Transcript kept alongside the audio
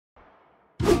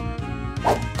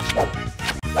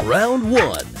Round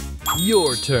 1.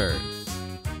 Your turn.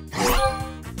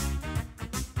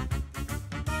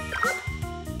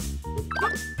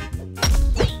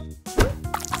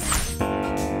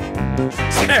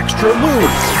 Extra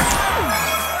move!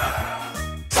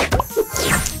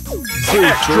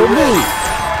 Extra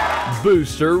move!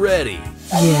 Booster ready.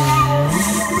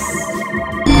 Yes.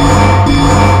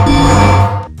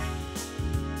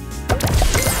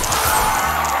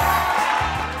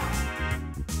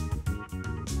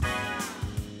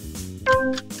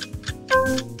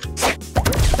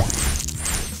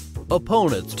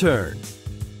 Opponent's turn.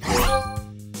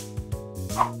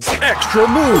 Extra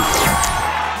move!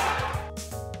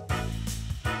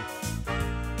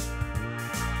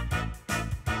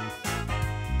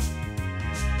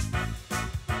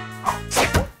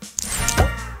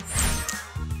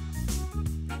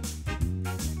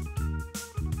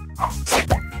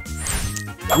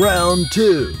 Round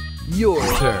 2. Your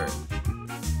turn.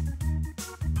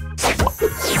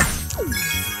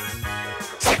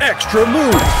 Extra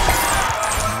move!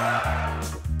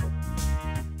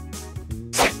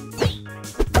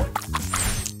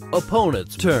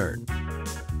 Opponent's turn.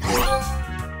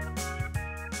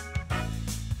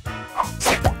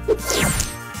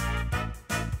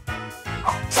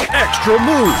 Extra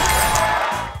move!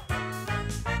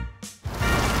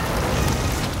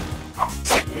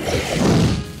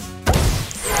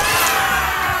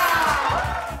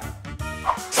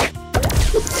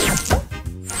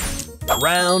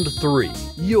 Round 3.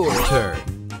 Your turn.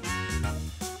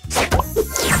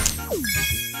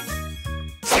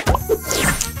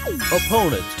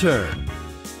 Opponent's turn.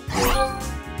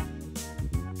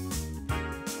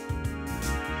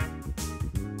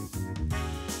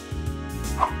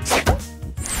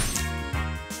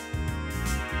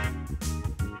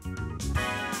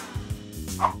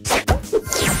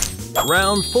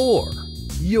 Round 4.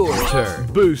 Your turn.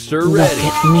 Booster ready.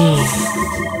 Look at me.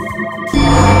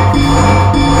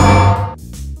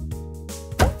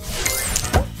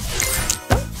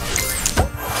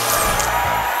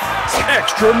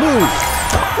 Extra move!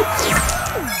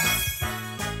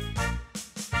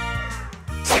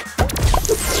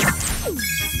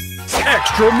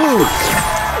 Extra move!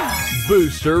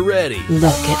 Booster ready.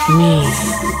 Look at me.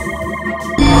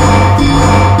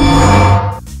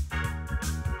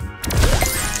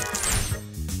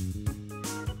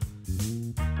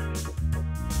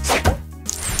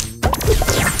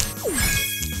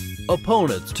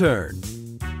 Opponent's turn.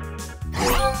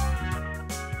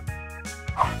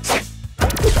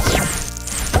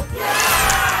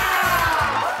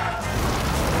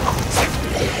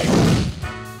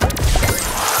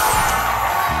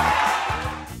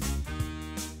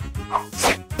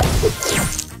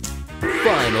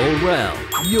 Final round.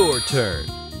 Your turn.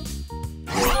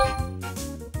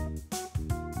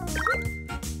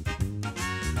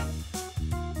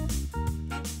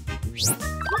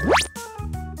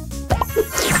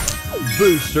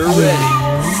 Booster ready.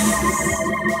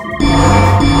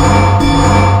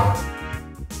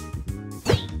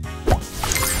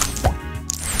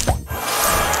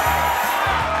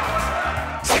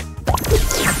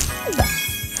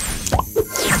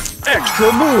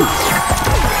 Extra move.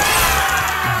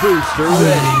 Booster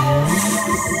ready.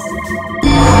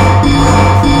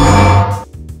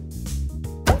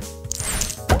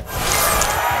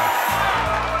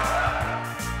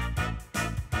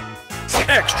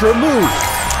 Extra move.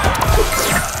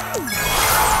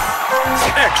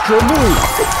 Extra move.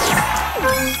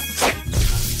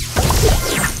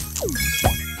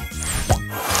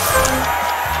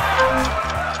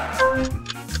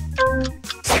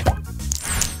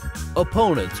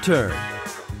 Opponent's turn.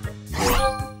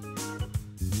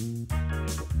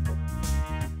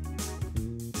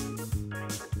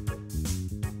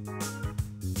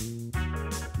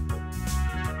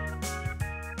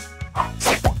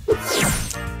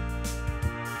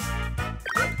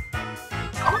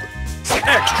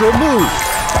 Extra move!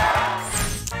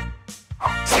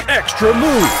 Extra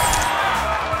move!